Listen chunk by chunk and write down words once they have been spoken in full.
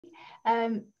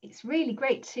It's really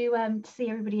great to see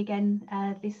everybody again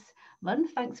this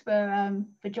month. Thanks for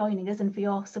joining us and for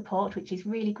your support, which is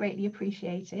really greatly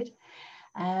appreciated.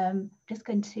 Just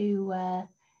going to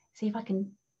see if I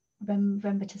can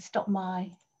remember to stop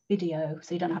my video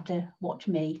so you don't have to watch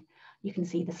me. You can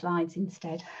see the slides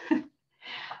instead.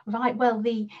 Right, well,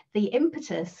 the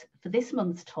impetus for this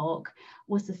month's talk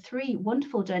was the 3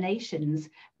 wonderful donations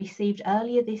received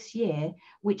earlier this year,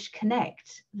 which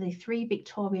connect the 3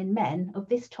 Victorian men of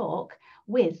this talk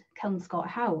with Kelmscott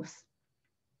House.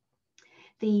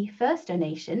 The first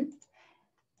donation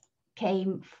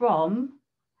came from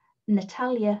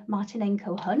Natalia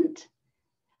Martinenko Hunt.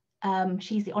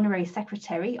 She's the Honorary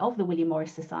Secretary of the William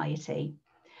Morris Society.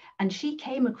 And she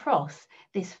came across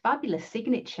this fabulous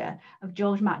signature of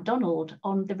George Macdonald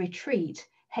on the retreat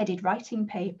headed writing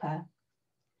paper.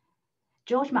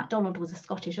 George Macdonald was a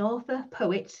Scottish author,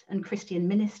 poet, and Christian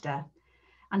minister,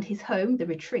 and his home, the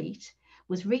retreat,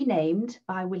 was renamed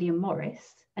by William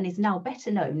Morris and is now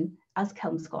better known as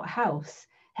Kelmscott House,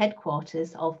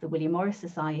 headquarters of the William Morris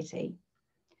Society.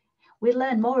 We'll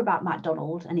learn more about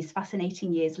Macdonald and his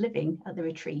fascinating years living at the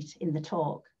retreat in the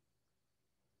talk.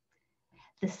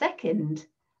 The second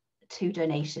 2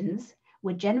 donations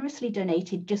were generously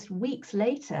donated just weeks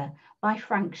later by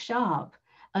Frank Sharp,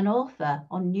 an author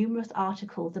on numerous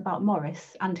articles about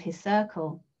Morris and his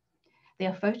circle. They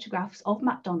are photographs of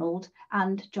Macdonald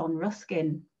and John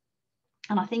Ruskin.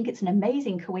 And I think it's an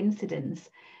amazing coincidence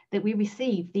that we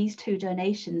received these 2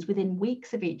 donations within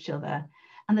weeks of each other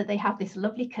and that they have this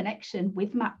lovely connection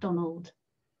with Macdonald.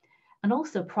 And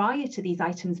also prior to these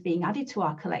items being added to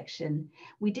our collection,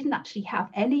 we didn't actually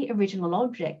have any original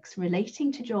objects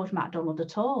relating to George Macdonald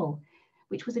at all,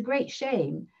 which was a great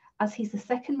shame as he's the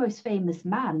second most famous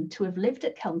man to have lived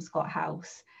at Kelmscott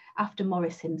House after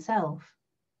Morris himself.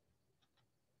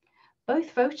 Both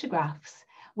photographs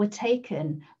were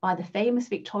taken by the famous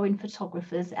Victorian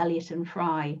photographers Elliot and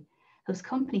Fry, whose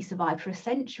company survived for a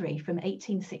century from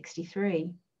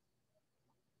 1863.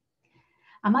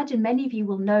 I imagine many of you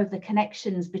will know the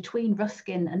connections between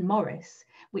Ruskin and Morris,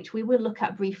 which we will look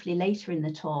at briefly later in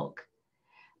the talk.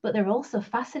 But there are also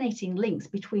fascinating links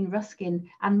between Ruskin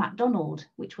and Macdonald,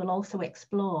 which we'll also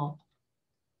explore.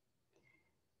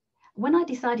 When I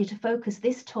decided to focus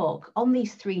this talk on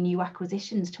these 3 new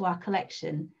acquisitions to our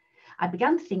collection, I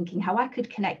began thinking how I could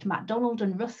connect Macdonald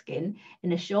and Ruskin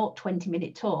in a short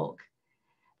 20-minute talk.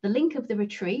 The link of the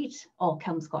retreat, or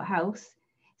Kelmscott House,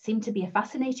 seemed to be a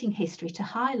fascinating history to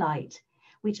highlight,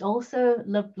 which also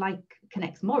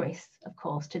connects Morris, of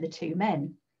course, to the 2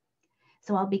 men.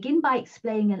 So I'll begin by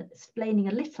explaining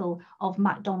a little of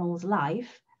Macdonald's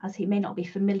life, as he may not be a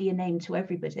familiar name to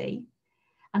everybody,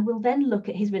 and we'll then look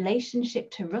at his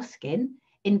relationship to Ruskin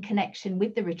in connection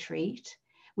with the retreat,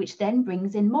 which then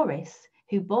brings in Morris,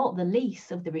 who bought the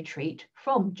lease of the retreat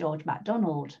from George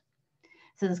Macdonald.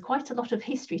 So there's quite a lot of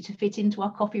history to fit into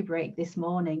our coffee break this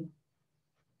morning.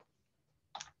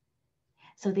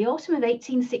 So the autumn of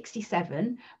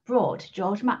 1867 brought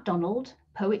George Macdonald,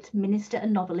 poet, minister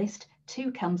and novelist,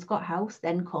 to Kelmscott House,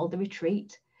 then called the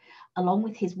Retreat, along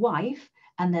with his wife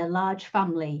and their large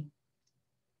family.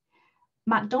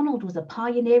 Macdonald was a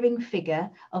pioneering figure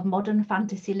of modern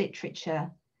fantasy literature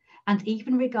and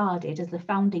even regarded as the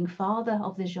founding father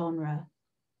of the genre.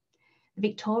 The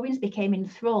Victorians became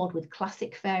enthralled with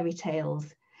classic fairy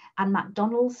tales, and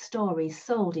Macdonald's stories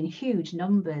sold in huge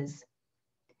numbers.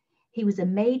 He was a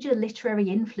major literary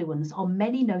influence on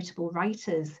many notable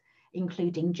writers,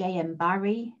 including J.M.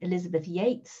 Barrie, Elizabeth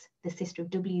Yates, the sister of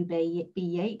W.B.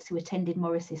 Yeats, who attended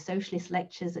Morris's socialist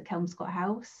lectures at Kelmscott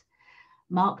House,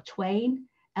 Mark Twain,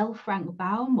 L. Frank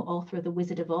Baum, author of The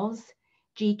Wizard of Oz,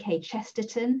 G.K.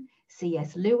 Chesterton,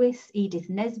 C.S. Lewis, Edith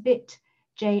Nesbit,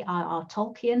 J.R.R.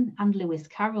 Tolkien, and Lewis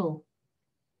Carroll.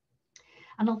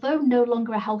 And although no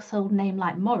longer a household name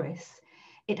like Morris,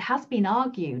 it has been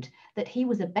argued that he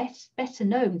was better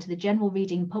known to the general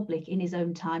reading public in his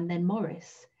own time than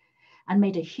Morris, and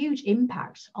made a huge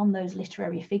impact on those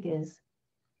literary figures.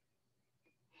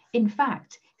 In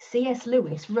fact, C.S.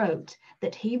 Lewis wrote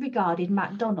that he regarded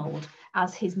Macdonald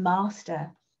as his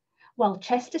master, while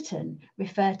Chesterton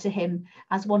referred to him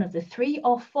as one of the 3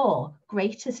 or 4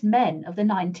 greatest men of the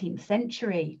 19th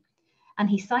century. And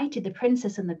he cited The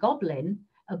Princess and the Goblin,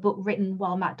 a book written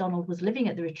while Macdonald was living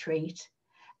at the retreat,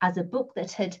 as a book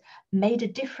that had made a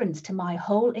difference to my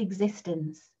whole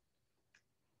existence.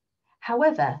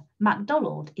 However,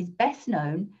 Macdonald is best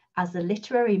known as the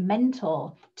literary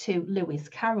mentor to Lewis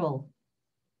Carroll.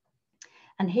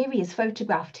 And here he is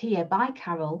photographed here by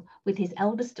Carroll with his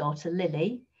eldest daughter,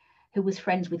 Lily, who was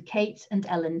friends with Kate and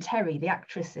Ellen Terry, the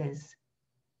actresses.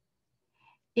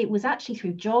 It was actually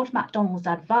through George Macdonald's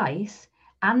advice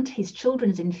and his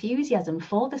children's enthusiasm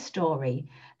for the story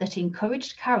that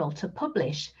encouraged Carol to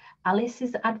publish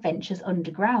Alice's Adventures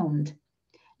Underground,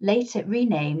 later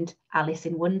renamed Alice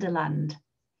in Wonderland.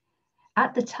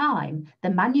 At the time, the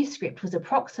manuscript was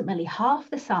approximately half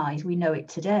the size we know it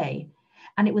today,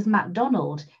 and it was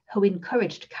Macdonald who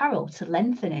encouraged Carol to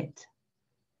lengthen it.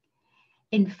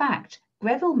 In fact,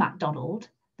 Greville Macdonald,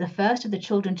 the first of the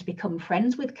children to become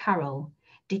friends with Carol,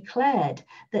 declared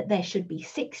that there should be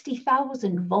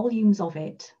 60,000 volumes of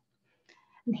it.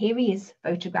 And here he is,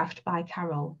 photographed by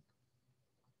Carol.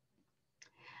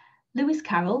 Lewis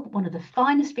Carroll, one of the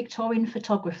finest Victorian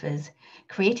photographers,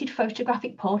 created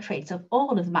photographic portraits of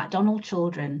all of the Macdonald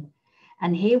children.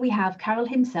 And here we have Carol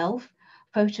himself,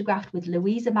 photographed with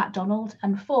Louisa Macdonald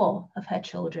and 4 of her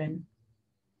children.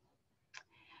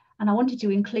 And I wanted to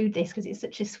include this because it's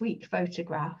such a sweet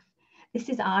photograph. This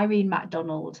is Irene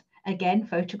Macdonald, again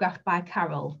photographed by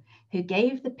Carol, who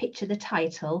gave the picture the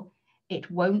title,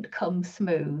 "It Won't Come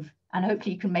Smooth." And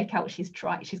hopefully you can make out she's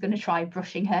going to try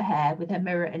brushing her hair with her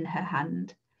mirror in her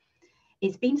hand.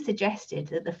 It's been suggested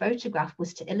that the photograph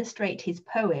was to illustrate his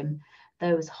poem,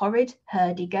 Those Horrid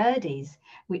Hurdy-Gurdies,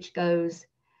 which goes,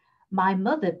 "My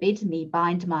mother bid me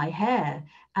bind my hair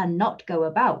and not go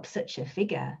about such a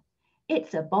figure.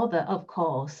 It's a bother, of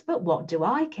course, but what do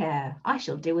I care? I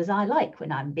shall do as I like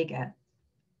when I'm bigger."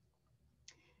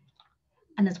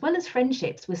 And as well as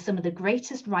friendships with some of the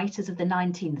greatest writers of the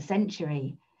 19th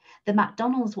century, the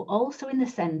Macdonalds were also in the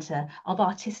centre of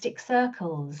artistic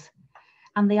circles.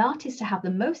 And the artist to have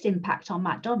the most impact on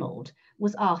Macdonald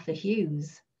was Arthur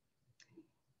Hughes.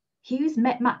 Hughes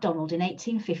met Macdonald in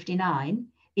 1859,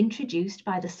 introduced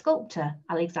by the sculptor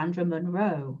Alexandra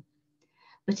Munro.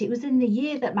 But it was in the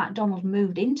year that Macdonald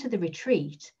moved into the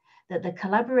retreat that the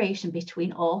collaboration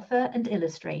between author and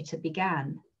illustrator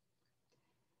began.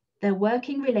 Their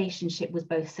working relationship was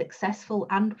both successful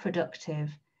and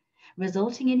productive,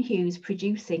 resulting in Hughes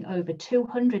producing over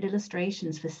 200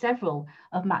 illustrations for several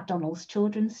of Macdonald's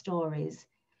children's stories,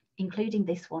 including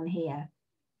this one here.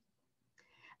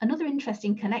 Another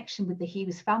interesting connection with the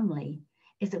Hughes family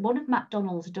is that one of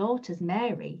Macdonald's daughters,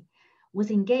 Mary, was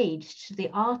engaged to the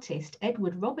artist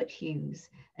Edward Robert Hughes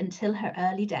until her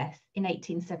early death in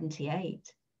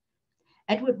 1878.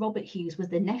 Edward Robert Hughes was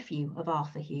the nephew of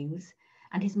Arthur Hughes,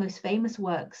 and his most famous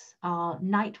works are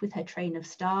Night with Her Train of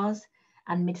Stars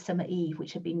and Midsummer Eve,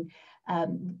 which have been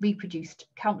reproduced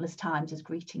countless times as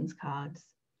greetings cards.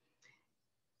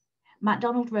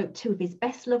 Macdonald wrote 2 of his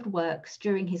best-loved works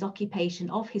during his occupation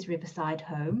of his riverside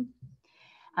home.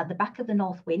 At the Back of the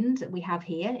North Wind that we have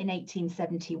here in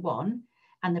 1871,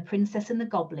 and The Princess and the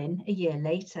Goblin a year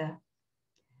later.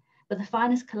 But the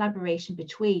finest collaboration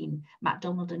between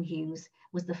Macdonald and Hughes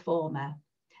was the former,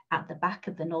 At the Back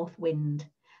of the North Wind,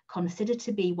 considered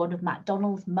to be one of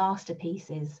Macdonald's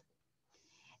masterpieces.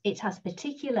 It has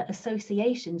particular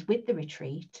associations with the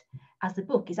retreat, as the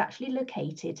book is actually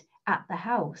located at the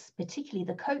house, particularly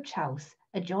the coach house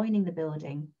adjoining the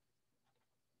building.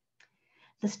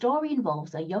 The story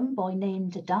involves a young boy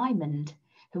named Diamond,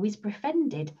 who is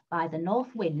befriended by the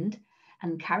North Wind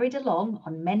and carried along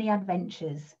on many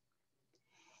adventures.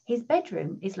 His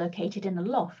bedroom is located in a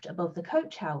loft above the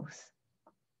coach house.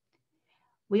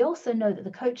 We also know that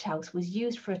the coach house was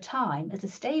used for a time as a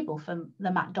stable for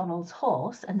the Macdonald's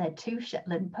horse and their 2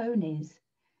 Shetland ponies.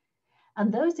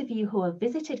 And those of you who have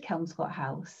visited Kelmscott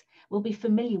House will be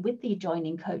familiar with the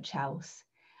adjoining coach house,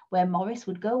 where Morris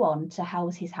would go on to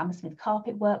house his Hammersmith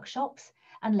carpet workshops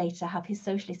and later have his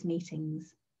socialist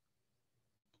meetings.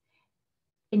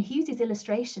 In Hughes's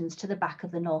illustrations to the Back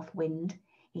of the North Wind,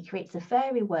 he creates a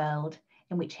fairy world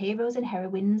in which heroes and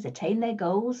heroines attain their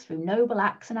goals through noble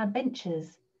acts and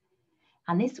adventures.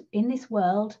 And in this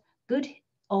world, good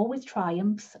always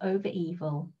triumphs over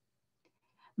evil.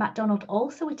 Macdonald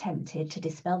also attempted to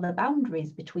dispel the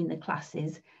boundaries between the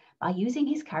classes by using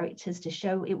his characters to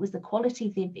show it was the quality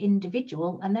of the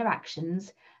individual and their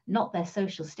actions, not their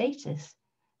social status,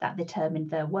 that determined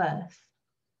their worth.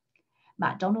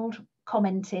 Macdonald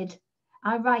commented,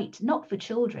 "I write not for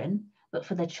children, but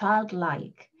for the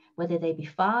childlike, whether they be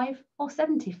 5 or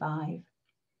 75.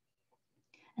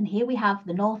 And here we have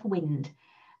the North Wind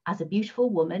as a beautiful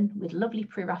woman with lovely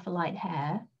pre-Raphaelite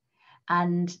hair.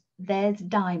 And there's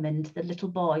Diamond, the little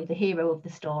boy, the hero of the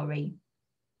story.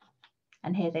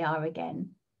 And here they are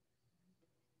again.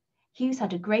 Hughes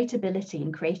had a great ability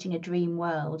in creating a dream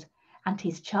world, and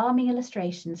his charming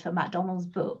illustrations for Macdonald's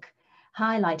book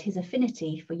highlight his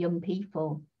affinity for young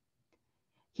people.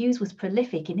 Hughes was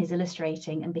prolific in his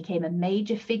illustrating and became a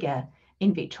major figure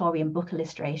in Victorian book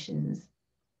illustrations.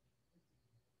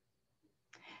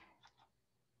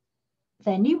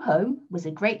 Their new home was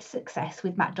a great success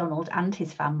with MacDonald and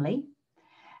his family.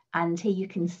 And here you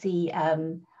can see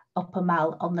Upper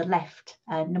Mall on the left,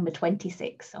 number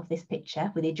 26 of this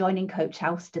picture, with the adjoining coach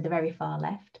house to the very far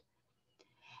left.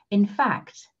 In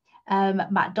fact,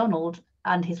 MacDonald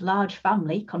and his large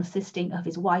family, consisting of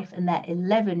his wife and their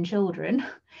 11 children,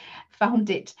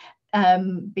 found it,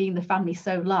 being the family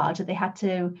so large, that they had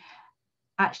to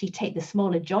actually take the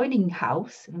small adjoining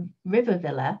house, River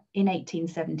Villa, in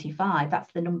 1875.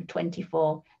 That's the number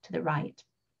 24 to the right.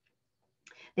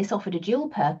 This offered a dual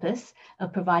purpose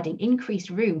of providing increased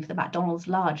room for the MacDonald's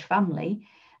large family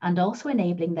and also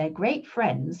enabling their great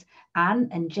friends, Anne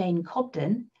and Jane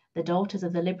Cobden, the daughters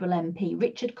of the Liberal MP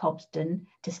Richard Cobden,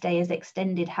 to stay as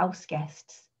extended house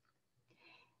guests.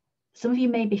 Some of you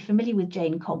may be familiar with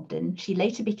Jane Cobden. She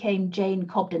later became Jane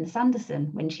Cobden Sanderson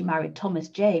when she married Thomas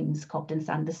James Cobden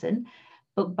Sanderson,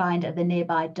 bookbinder of the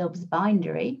nearby Doves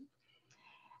Bindery,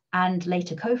 and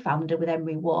later co-founder with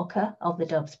Emery Walker of the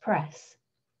Doves Press.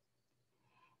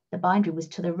 The bindery was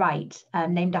to the right,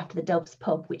 named after the Doves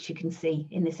pub, which you can see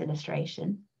in this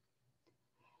illustration.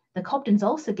 The Cobdens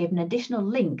also give an additional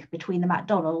link between the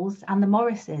MacDonalds and the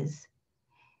Morrises.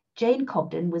 Jane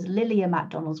Cobden was Lilia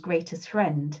MacDonald's greatest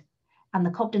friend, and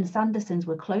the Cobden Sandersons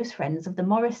were close friends of the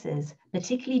Morrises,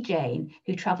 particularly Jane,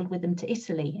 who travelled with them to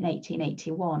Italy in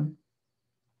 1881.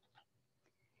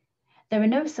 There are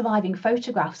no surviving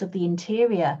photographs of the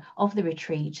interior of the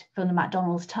retreat from the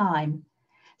MacDonald's time,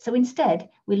 so instead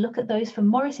we look at those from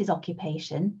Morris's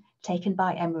occupation, taken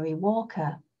by Emery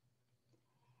Walker.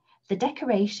 The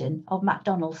decoration of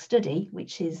MacDonald's study,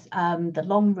 which is the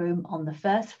long room on the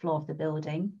first floor of the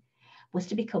building, was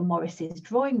to become Morris's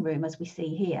drawing room, as we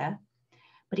see here,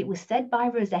 but it was said by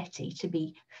Rossetti to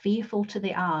be fearful to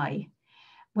the eye,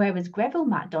 whereas Greville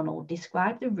MacDonald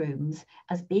described the rooms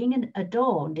as being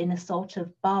adorned in a sort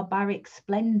of barbaric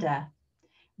splendour,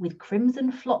 with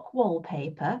crimson flock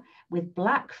wallpaper, with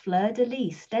black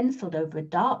fleur-de-lis stencilled over a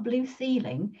dark blue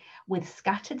ceiling, with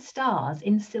scattered stars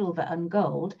in silver and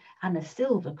gold, and a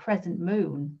silver crescent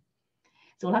moon.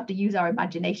 So we'll have to use our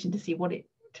imagination to see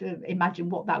to imagine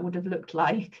what that would have looked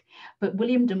like. But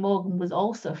William de Morgan was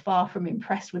also far from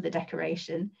impressed with the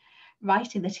decoration,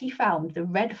 writing that he found the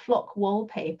red flock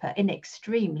wallpaper in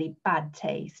extremely bad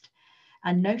taste,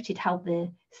 and noted how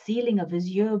the ceiling of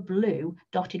azure blue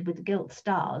dotted with gilt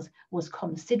stars was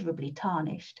considerably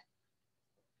tarnished.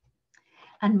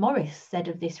 And Morris said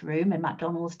of this room in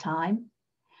MacDonald's time,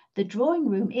 "The drawing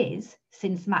room is,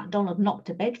 since MacDonald knocked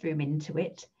a bedroom into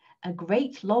it, a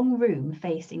great long room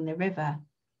facing the river."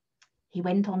 He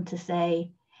went on to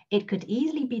say, "It could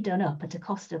easily be done up at a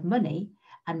cost of money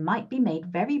and might be made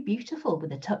very beautiful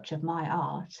with a touch of my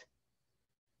art.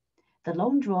 The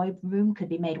long drawing room could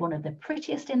be made one of the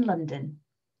prettiest in London."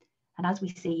 And as we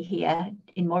see here,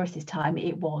 in Morris's time,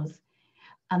 it was.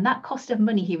 And that cost of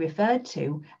money he referred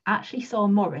to actually saw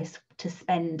Morris to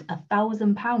spend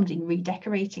 £1,000 in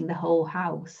redecorating the whole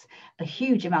house, a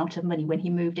huge amount of money when he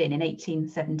moved in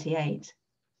 1878.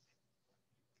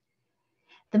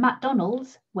 The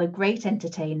MacDonalds were great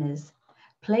entertainers.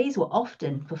 Plays were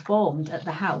often performed at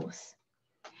the house.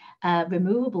 A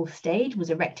removable stage was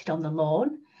erected on the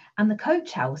lawn, and the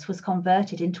coach house was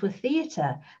converted into a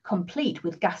theatre, complete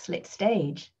with gaslit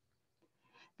stage.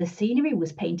 The scenery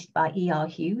was painted by E.R.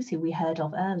 Hughes, who we heard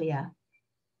of earlier.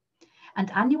 And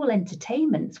annual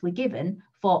entertainments were given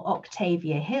for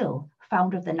Octavia Hill,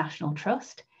 founder of the National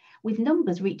Trust, with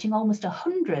numbers reaching almost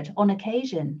 100 on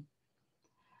occasion.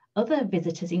 Other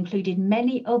visitors included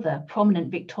many other prominent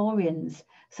Victorians,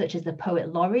 such as the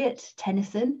poet laureate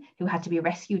Tennyson, who had to be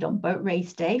rescued on Boat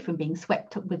Race Day from being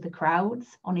swept up with the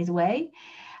crowds on his way,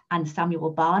 and Samuel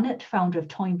Barnett, founder of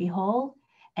Toynbee Hall,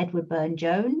 Edward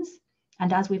Burne-Jones,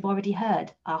 and as we've already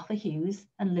heard, Arthur Hughes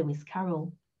and Lewis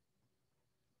Carroll.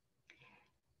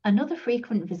 Another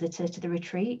frequent visitor to the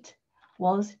retreat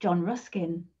was John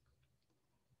Ruskin.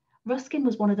 Ruskin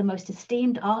was one of the most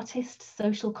esteemed artists,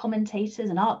 social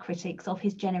commentators, and art critics of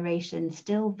his generation,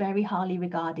 still very highly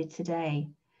regarded today.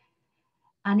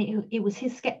 And it was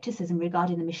his skepticism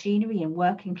regarding the machinery and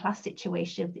working class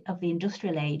situation of the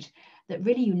industrial age that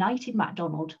really united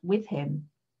MacDonald with him.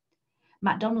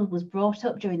 MacDonald was brought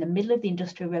up during the middle of the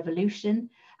Industrial Revolution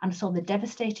and saw the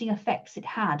devastating effects it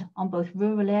had on both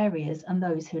rural areas and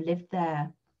those who lived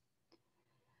there.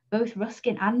 Both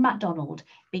Ruskin and MacDonald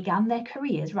began their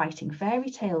careers writing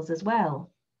fairy tales as well.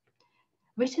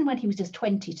 Written when he was just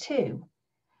 22,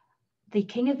 The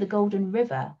King of the Golden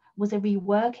River was a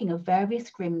reworking of various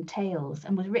grim tales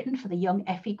and was written for the young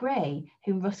Effie Gray,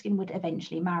 whom Ruskin would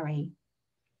eventually marry.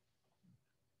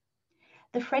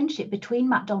 The friendship between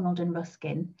MacDonald and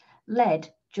Ruskin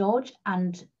led George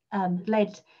and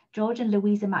led George and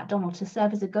Louisa Macdonald to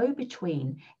serve as a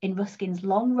go-between in Ruskin's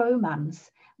long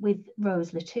romance with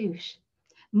Rose La Touche,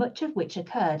 much of which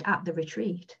occurred at the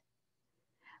retreat.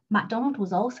 Macdonald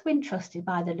was also entrusted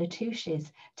by the La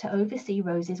Touches to oversee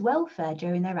Rose's welfare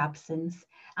during their absence,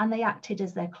 and they acted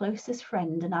as their closest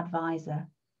friend and advisor.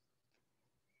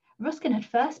 Ruskin had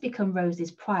first become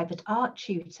Rose's private art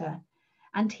tutor,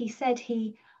 and he said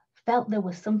he felt there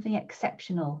was something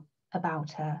exceptional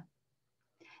about her.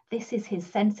 This is his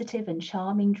sensitive and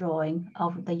charming drawing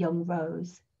of the young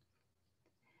Rose.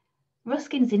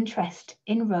 Ruskin's interest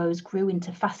in Rose grew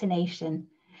into fascination,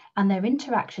 and their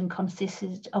interaction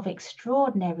consisted of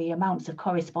extraordinary amounts of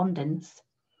correspondence.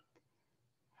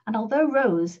 And although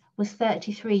Rose was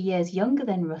 33 years younger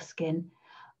than Ruskin,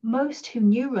 most who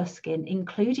knew Ruskin,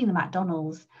 including the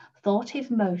Macdonalds, thought his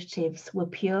motives were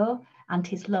pure and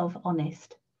his love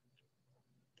honest.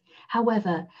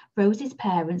 However, Rose's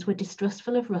parents were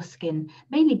distrustful of Ruskin,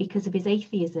 mainly because of his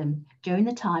atheism during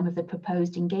the time of the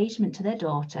proposed engagement to their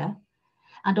daughter,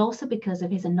 and also because of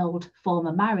his annulled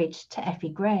former marriage to Effie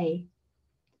Gray.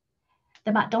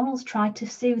 The Macdonalds tried to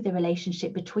soothe the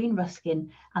relationship between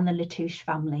Ruskin and the La Touche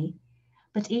family,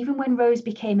 but even when Rose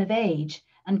became of age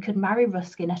and could marry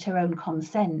Ruskin at her own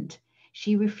consent,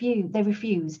 they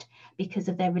refused because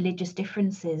of their religious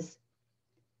differences.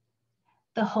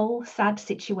 The whole sad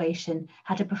situation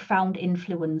had a profound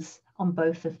influence on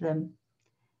both of them.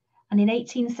 And in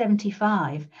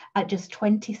 1875, at just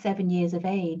 27 years of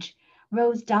age,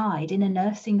 Rose died in a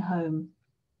nursing home.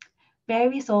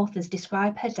 Various authors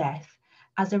describe her death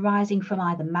as arising from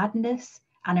either madness,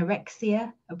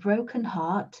 anorexia, a broken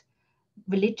heart,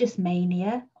 religious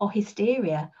mania, or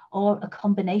hysteria, or a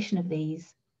combination of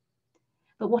these.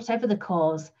 But whatever the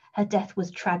cause, her death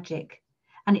was tragic,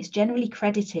 and it's generally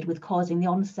credited with causing the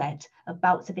onset of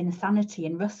bouts of insanity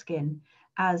in Ruskin,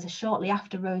 as shortly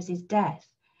after Rose's death,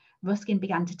 Ruskin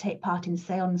began to take part in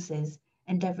seances,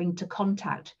 endeavouring to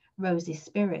contact Rose's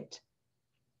spirit.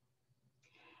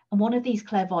 And one of these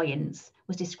clairvoyants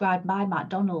was described by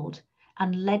Macdonald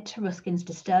and led to Ruskin's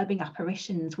disturbing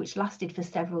apparitions, which lasted for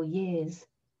several years.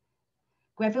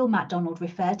 Greville Macdonald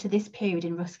referred to this period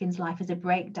in Ruskin's life as a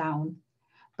breakdown,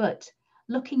 but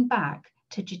looking back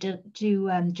to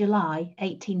July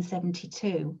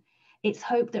 1872, it's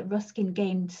hoped that Ruskin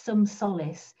gained some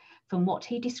solace from what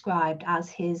he described as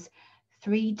his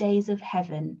 3 days of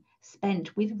heaven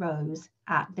spent with Rose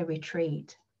at the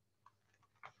retreat.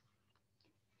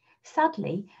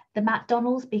 Sadly, the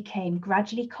Macdonalds became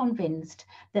gradually convinced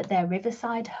that their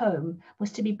riverside home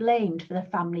was to be blamed for the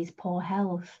family's poor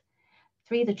health.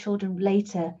 3 of the children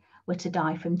later were to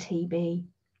die from TB.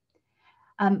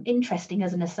 Interesting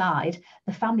as an aside,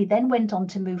 the family then went on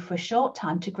to move for a short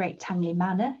time to Great Tangley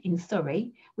Manor in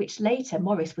Surrey, which later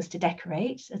Morris was to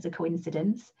decorate as a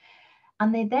coincidence.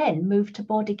 And they then moved to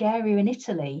Bordighera in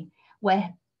Italy,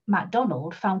 where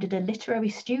Macdonald founded a literary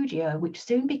studio, which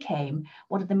soon became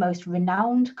one of the most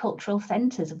renowned cultural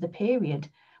centres of the period,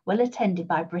 well attended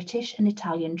by British and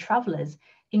Italian travellers,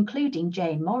 including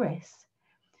Jane Morris.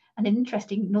 And an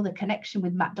interesting another connection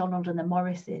with Macdonald and the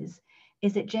Morrises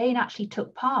is that Jane actually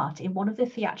took part in one of the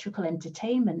theatrical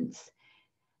entertainments.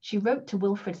 She wrote to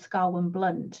Wilfred Scarwen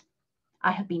Blunt,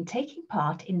 "I have been taking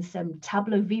part in some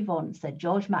tableaux vivants at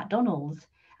George Macdonald's,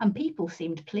 and people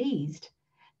seemed pleased.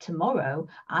 Tomorrow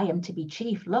I am to be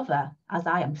chief lover, as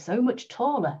I am so much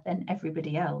taller than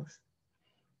everybody else."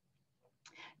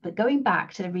 But going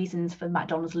back to the reasons for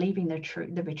Macdonald's leaving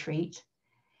the retreat,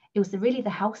 it was really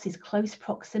the house's close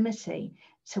proximity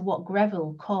to what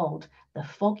Greville called the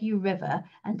foggy river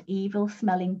and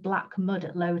evil-smelling black mud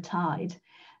at low tide.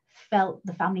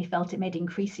 The family felt it made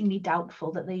increasingly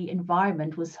doubtful that the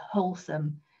environment was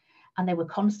wholesome, and they were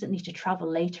constantly to travel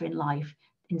later in life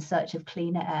in search of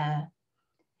cleaner air.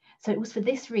 So it was for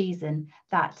this reason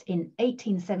that in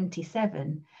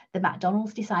 1877, the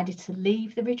Macdonalds decided to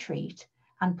leave the retreat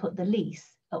and put the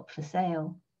lease up for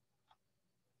sale.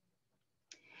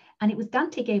 And it was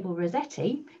Dante Gable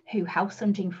Rossetti who, house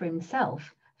hunting for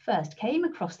himself, first came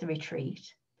across the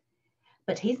retreat.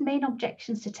 But his main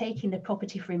objections to taking the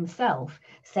property for himself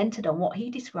centred on what he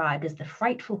described as the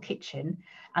frightful kitchen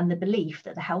and the belief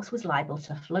that the house was liable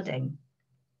to flooding.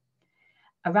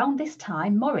 Around this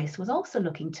time, Morris was also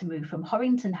looking to move from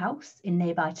Horrington House in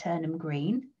nearby Turnham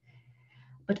Green.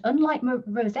 But unlike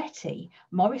Rossetti,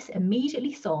 Morris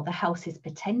immediately saw the house's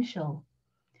potential.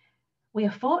 We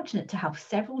are fortunate to have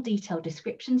several detailed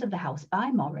descriptions of the house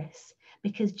by Morris,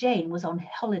 because Jane was on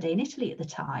holiday in Italy at the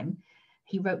time.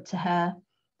 He wrote to her,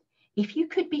 "If you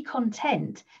could be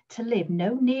content to live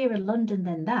no nearer London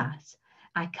than that,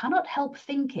 I cannot help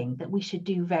thinking that we should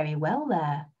do very well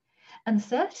there. and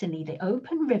certainly the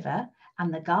open river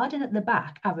and the garden at the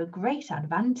back are a great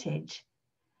advantage.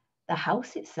 The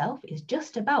house itself is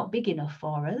just about big enough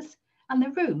for us, and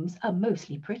the rooms are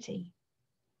mostly pretty.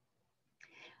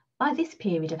 By this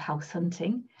period of house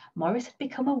hunting, Morris had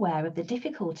become aware of the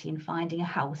difficulty in finding a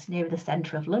house near the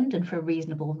centre of London for a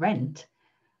reasonable rent,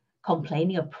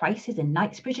 complaining of prices in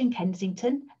Knightsbridge and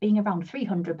Kensington being around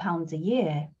 £300 a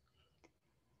year.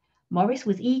 Morris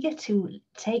was eager to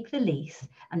take the lease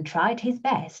and tried his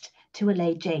best to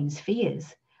allay Jane's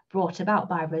fears, brought about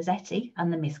by Rossetti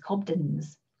and the Miss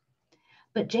Cobdens.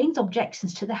 But Jane's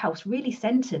objections to the house really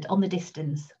centred on the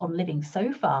distance, on living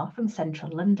so far from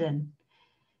central London.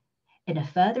 In a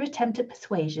further attempt at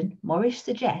persuasion, Morris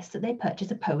suggests that they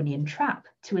purchase a pony and trap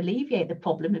to alleviate the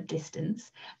problem of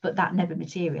distance, but that never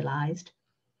materialised.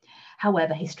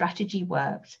 However, his strategy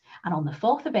worked, and on the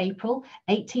 4th of April,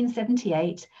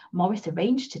 1878, Morris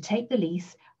arranged to take the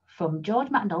lease from George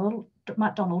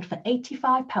Macdonald for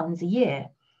 £85 a year,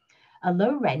 a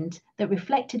low rent that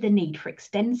reflected the need for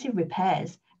extensive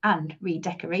repairs and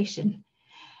redecoration,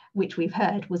 which we've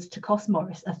heard was to cost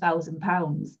Morris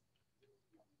 £1,000.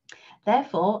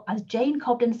 Therefore, as Jane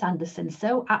Cobden Sanderson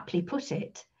so aptly put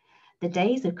it, the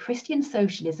days of Christian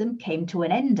socialism came to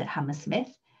an end at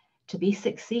Hammersmith, to be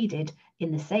succeeded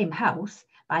in the same house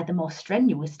by the more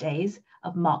strenuous days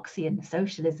of Marxian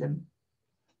socialism.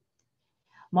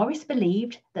 Morris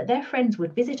believed that their friends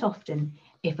would visit often,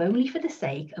 if only for the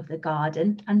sake of the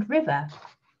garden and river.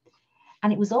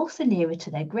 And it was also nearer to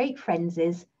their great friends,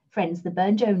 the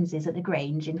Burne-Joneses at the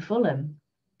Grange in Fulham.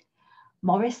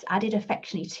 Morris added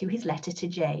affectionately to his letter to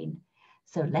Jane,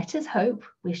 "So let us hope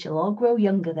we shall all grow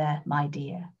younger there, my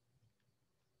dear."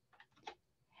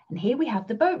 And here we have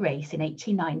the boat race in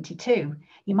 1892.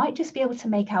 You might just be able to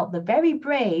make out the very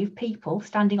brave people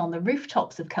standing on the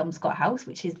rooftops of Kelmscott House,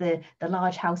 which is the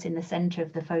large house in the centre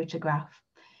of the photograph.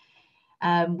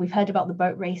 We've heard about the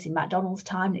boat race in Macdonald's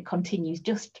time. It continues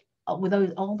just with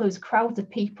all those crowds of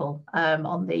people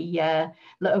on the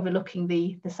overlooking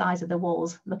the size of the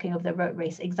walls, looking over the boat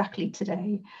race exactly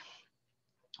today.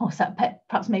 Or so,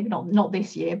 perhaps maybe not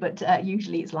this year, but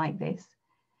usually it's like this.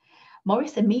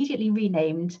 Morris immediately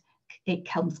renamed it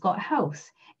Kelmscott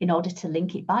House in order to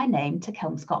link it by name to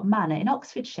Kelmscott Manor in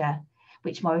Oxfordshire,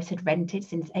 which Morris had rented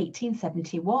since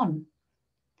 1871.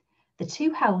 The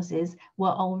two houses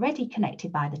were already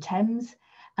connected by the Thames,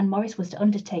 and Morris was to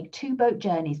undertake 2 boat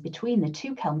journeys between the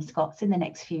two Kelmscotts in the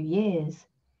next few years.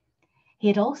 He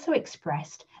had also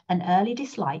expressed an early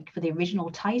dislike for the original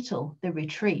title, The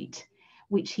Retreat,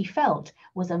 which he felt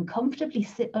was uncomfortably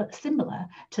similar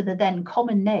to the then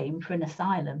common name for an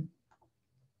asylum.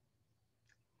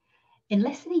 In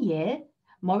less than a year,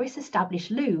 Morris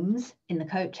established looms in the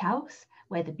coach house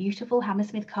where the beautiful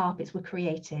Hammersmith carpets were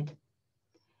created.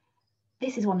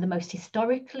 This is one of the most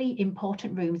historically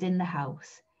important rooms in the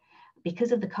house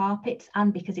because of the carpets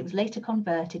and because it was later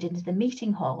converted into the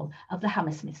meeting hall of the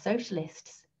Hammersmith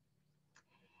Socialists.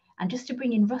 And just to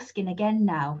bring in Ruskin again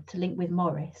now to link with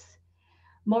Morris,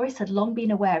 Morris had long been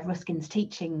aware of Ruskin's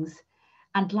teachings,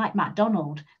 and like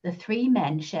Macdonald, the 3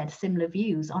 men shared similar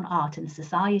views on art and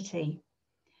society.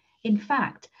 In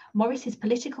fact, Morris's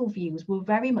political views were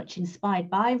very much inspired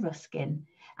by Ruskin,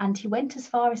 and he went as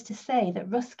far as to say that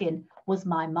Ruskin was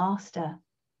my master.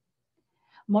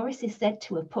 Morris is said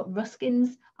to have put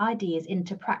Ruskin's ideas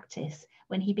into practice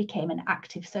when he became an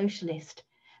active socialist,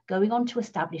 going on to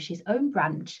establish his own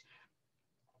branch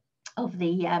of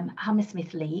the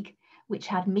Hammersmith League, which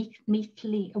had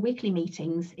weekly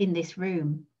meetings in this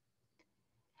room.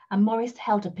 And Morris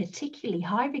held a particularly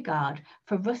high regard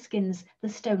for Ruskin's The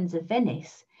Stones of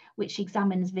Venice, which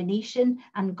examines Venetian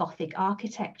and Gothic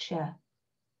architecture.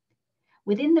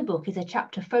 Within the book is a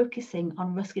chapter focusing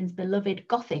on Ruskin's beloved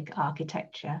Gothic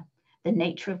architecture, the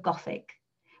nature of Gothic,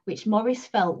 which Morris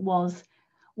felt was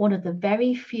one of the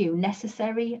very few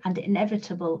necessary and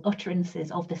inevitable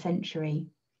utterances of the century.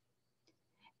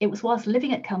 It was whilst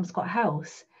living at Kelmscott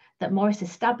House that Morris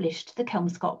established the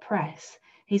Kelmscott Press,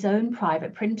 his own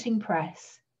private printing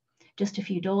press, just a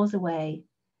few doors away.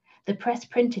 The press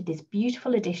printed this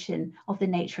beautiful edition of The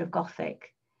Nature of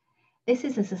Gothic. This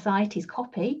is the Society's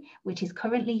copy, which is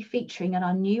currently featuring in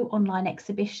our new online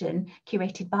exhibition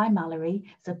curated by Mallory,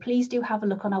 so please do have a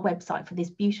look on our website for this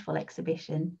beautiful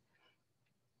exhibition.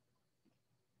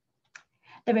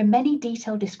 There are many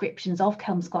detailed descriptions of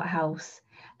Kelmscott House,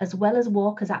 as well as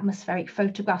Walker's atmospheric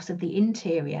photographs of the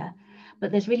interior,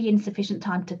 but there's really insufficient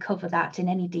time to cover that in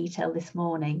any detail this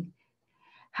morning.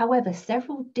 However,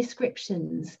 several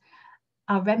descriptions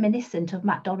are reminiscent of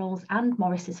Macdonald's and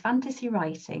Morris's fantasy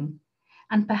writing,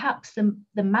 and perhaps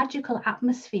the magical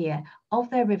atmosphere of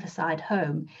their riverside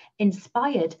home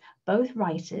inspired both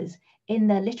writers in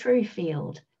their literary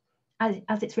field,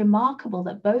 as it's remarkable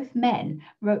that both men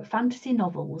wrote fantasy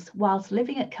novels whilst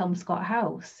living at Kelmscott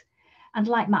House. And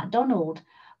like MacDonald,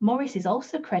 Morris is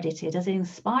also credited as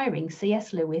inspiring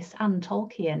C.S. Lewis and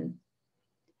Tolkien.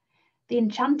 The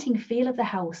enchanting feel of the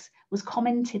house was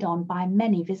commented on by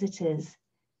many visitors.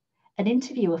 An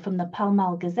interviewer from the Pall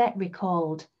Mall Gazette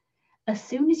recalled, "As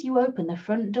soon as you open the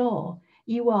front door,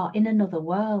 you are in another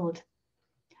world."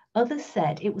 Others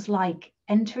said it was like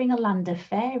entering a land of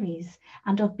fairies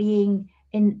and of being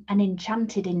in an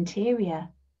enchanted interior.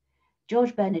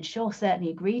 George Bernard Shaw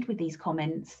certainly agreed with these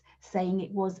comments, saying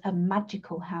it was a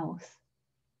magical house.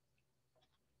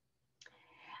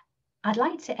 I'd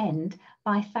like to end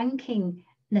by thanking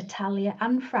Natalia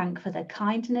and Frank for their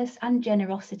kindness and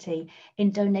generosity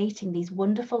in donating these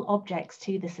wonderful objects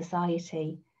to the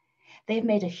Society. They've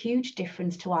made a huge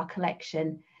difference to our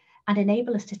collection and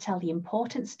enable us to tell the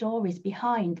important stories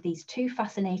behind these two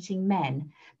fascinating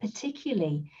men,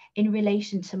 particularly in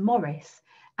relation to Morris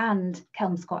and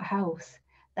Kelmscott House,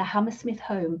 the Hammersmith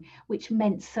home, which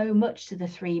meant so much to the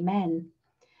three men.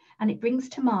 And it brings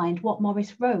to mind what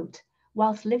Morris wrote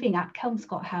whilst living at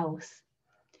Kelmscott House.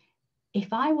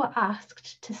 "If I were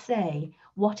asked to say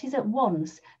what is at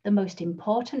once the most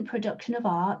important production of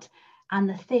art and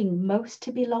the thing most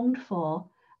to be longed for,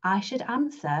 I should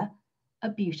answer a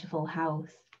beautiful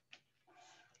house."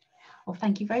 Well,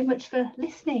 thank you very much for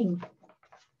listening.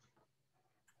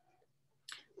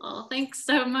 Oh, thanks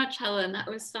so much, Helen. That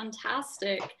was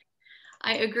fantastic.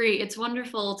 I agree. It's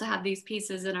wonderful to have these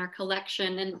pieces in our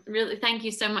collection, and really thank you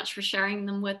so much for sharing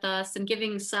them with us and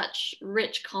giving such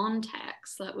rich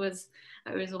context. That was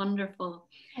wonderful.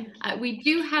 We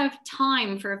do have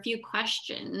time for a few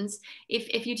questions.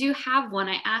 If you do have one,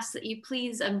 I ask that you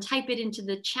please type it into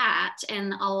the chat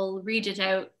and I'll read it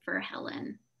out for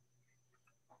Helen.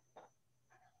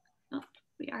 Oh,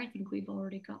 I think we've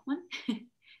already got one.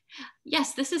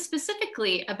 Yes, this is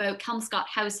specifically about Kelmscott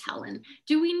House, Helen.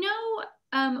 Do we know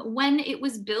when it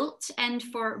was built and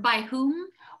by whom?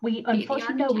 We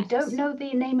unfortunately no, we don't know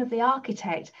the name of the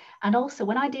architect. And also,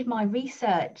 when I did my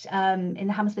research in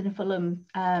the Hammersmith and Fulham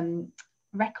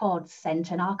Records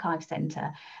Centre and Archive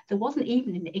Centre, there wasn't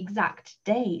even an exact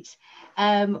date.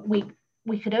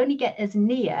 We could only get as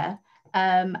near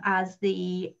as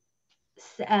the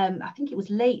I think it was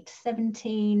late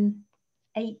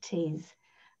 1780s.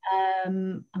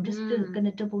 I'm just going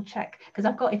to double check, because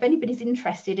I've got, if anybody's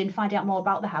interested in finding out more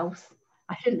about the house,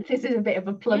 this is a bit of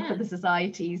a plug for the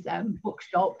Society's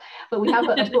bookshop, but we have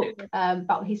a book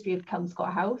about the history of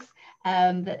Kelmscott House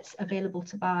that's available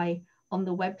to buy on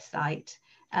the website.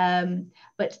 And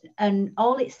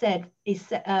all it said is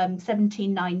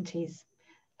 1790s.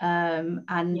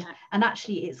 And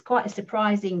actually it's quite a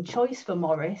surprising choice for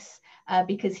Morris,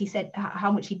 because he said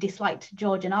how much he disliked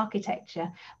Georgian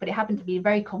architecture, but it happened to be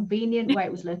very convenient where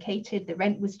it was located. The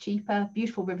rent was cheaper,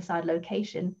 beautiful riverside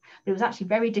location, but it was actually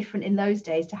very different in those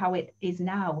days to how it is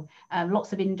now.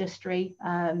 Lots of industry,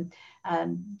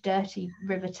 dirty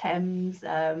River Thames,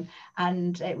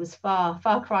 and it was far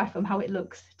cry from how it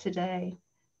looks today.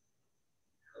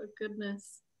 Oh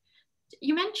goodness.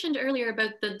 You mentioned earlier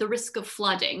about the risk of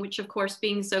flooding, which of course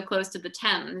being so close to the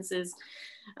Thames is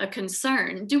a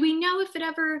concern. Do we know if it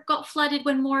ever got flooded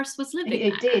when Morris was living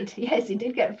there? It did, yes, it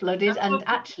did get flooded. And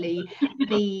actually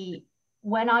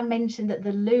when I mentioned that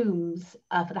the looms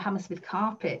for the Hammersmith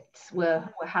carpets were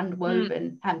hand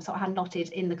woven, sort of hand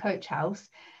knotted in the coach house,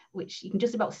 which you can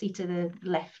just about see to the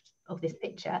left of this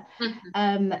picture,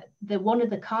 one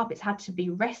of the carpets had to be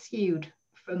rescued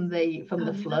from the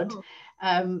flood.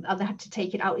 And they had to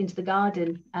take it out into the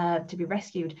garden to be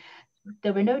rescued.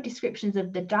 There were no descriptions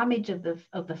of the damage of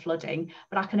the flooding,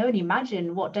 but I can only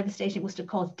imagine what devastation it was to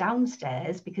cause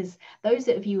downstairs, because those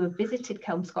of you who have visited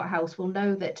Kelmscott House will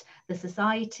know that the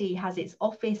Society has its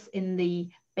office in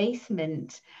the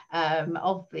basement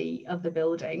of the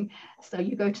building. So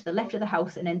you go to the left of the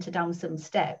house and enter down some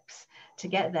steps to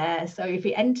get there. So if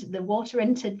the water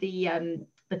entered the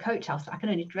coach house, I can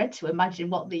only dread to imagine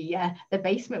what the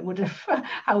basement would have,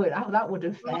 how that would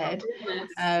have fared.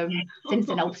 Since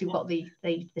then, obviously, we've got the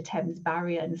Thames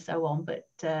barrier and so on, but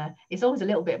it's always a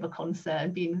little bit of a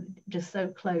concern being just so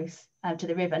close to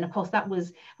the river. And of course, that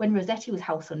was when Rossetti was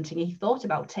house hunting. He thought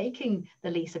about taking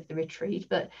the lease of the retreat,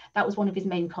 but that was one of his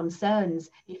main concerns.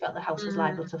 He felt the house was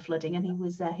liable to flooding, and he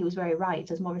was very right,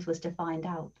 as Morris was to find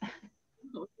out.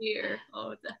 Oh dear,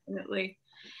 oh definitely.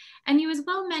 And you as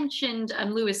well mentioned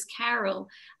Lewis Carroll,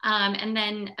 and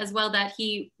then as well that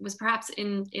he was perhaps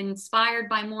inspired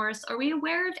by Morris. Are we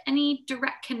aware of any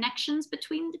direct connections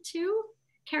between the two,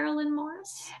 Carroll and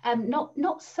Morris?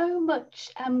 Not so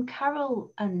much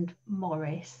Carroll and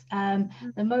Morris.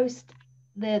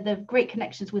 The great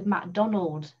connections with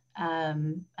Macdonald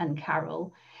and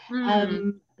Carroll.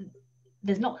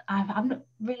 There's not, I've not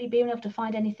really been able to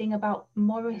find anything about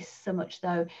Morris so much,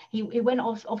 though. He went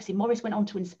off, obviously Morris went on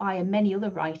to inspire many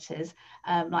other writers,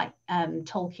 like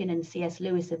Tolkien and C.S.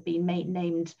 Lewis have been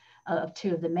named of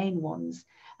two of the main ones,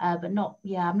 but not,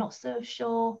 I'm not so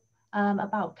sure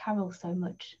about Carroll so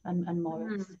much and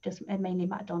Morris, just mainly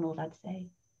Macdonald, I'd say.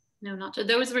 No, not to,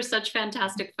 those were such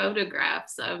fantastic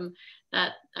photographs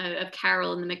that of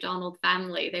Carroll and the Macdonald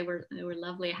family. They were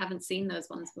lovely. I haven't seen those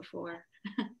ones before.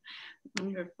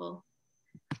 Wonderful.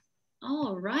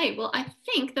 All right. Well, I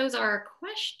think those are our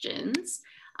questions.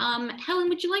 Helen,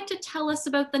 would you like to tell us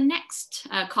about the next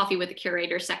Coffee with the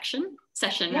Curator session?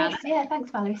 Yes, yeah,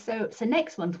 thanks, Valerie. So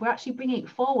next month, we're actually bringing it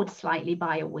forward slightly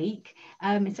by a week.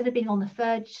 Instead of being on the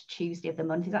third Tuesday of the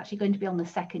month, it's actually going to be on the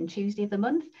second Tuesday of the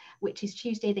month, which is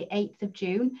Tuesday, the 8th of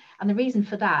June. And the reason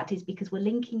for that is because we're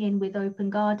linking in with Open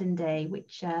Garden Day,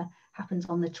 which happens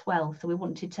on the 12th. So we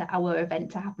wanted our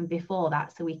event to happen before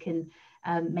that, so we can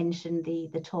mention the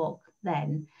talk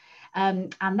then.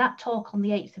 And that talk on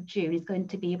the 8th of June is going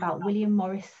to be about William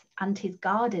Morris and his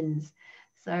gardens.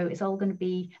 So it's all going to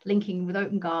be linking with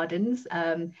Open Gardens.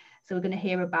 So we're going to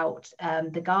hear about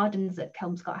the gardens at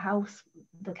Kelmscott House,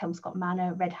 the Kelmscott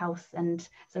Manor, Red House, and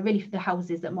so really the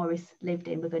houses that Morris lived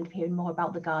in. We're going to be hearing more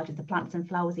about the gardens, the plants and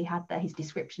flowers he had there, his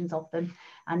descriptions of them,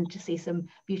 and to see some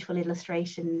beautiful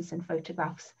illustrations and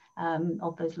photographs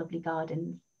of those lovely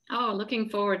gardens. Oh, looking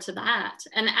forward to that.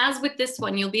 And as with this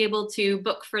one, you'll be able to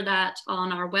book for that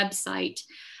on our website.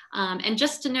 And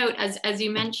just to note, as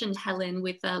you mentioned, Helen,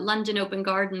 with London Open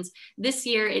Gardens, this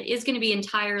year it is going to be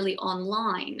entirely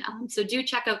online. So do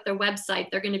check out their website.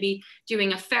 They're going to be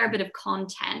doing a fair bit of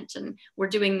content, and we're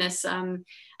doing this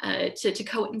to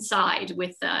coincide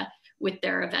with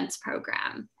their events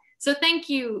program. So thank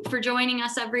you for joining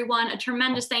us, everyone. A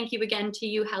tremendous thank you again to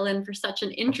you, Helen, for such an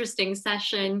interesting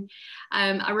session.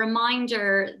 A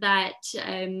reminder that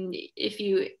if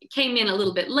you came in a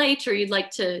little bit late or you'd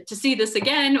like to see this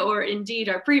again, or indeed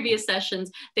our previous sessions,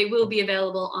 they will be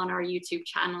available on our YouTube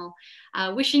channel.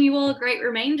 Wishing you all a great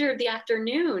remainder of the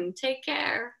afternoon. Take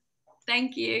care.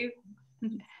 Thank you.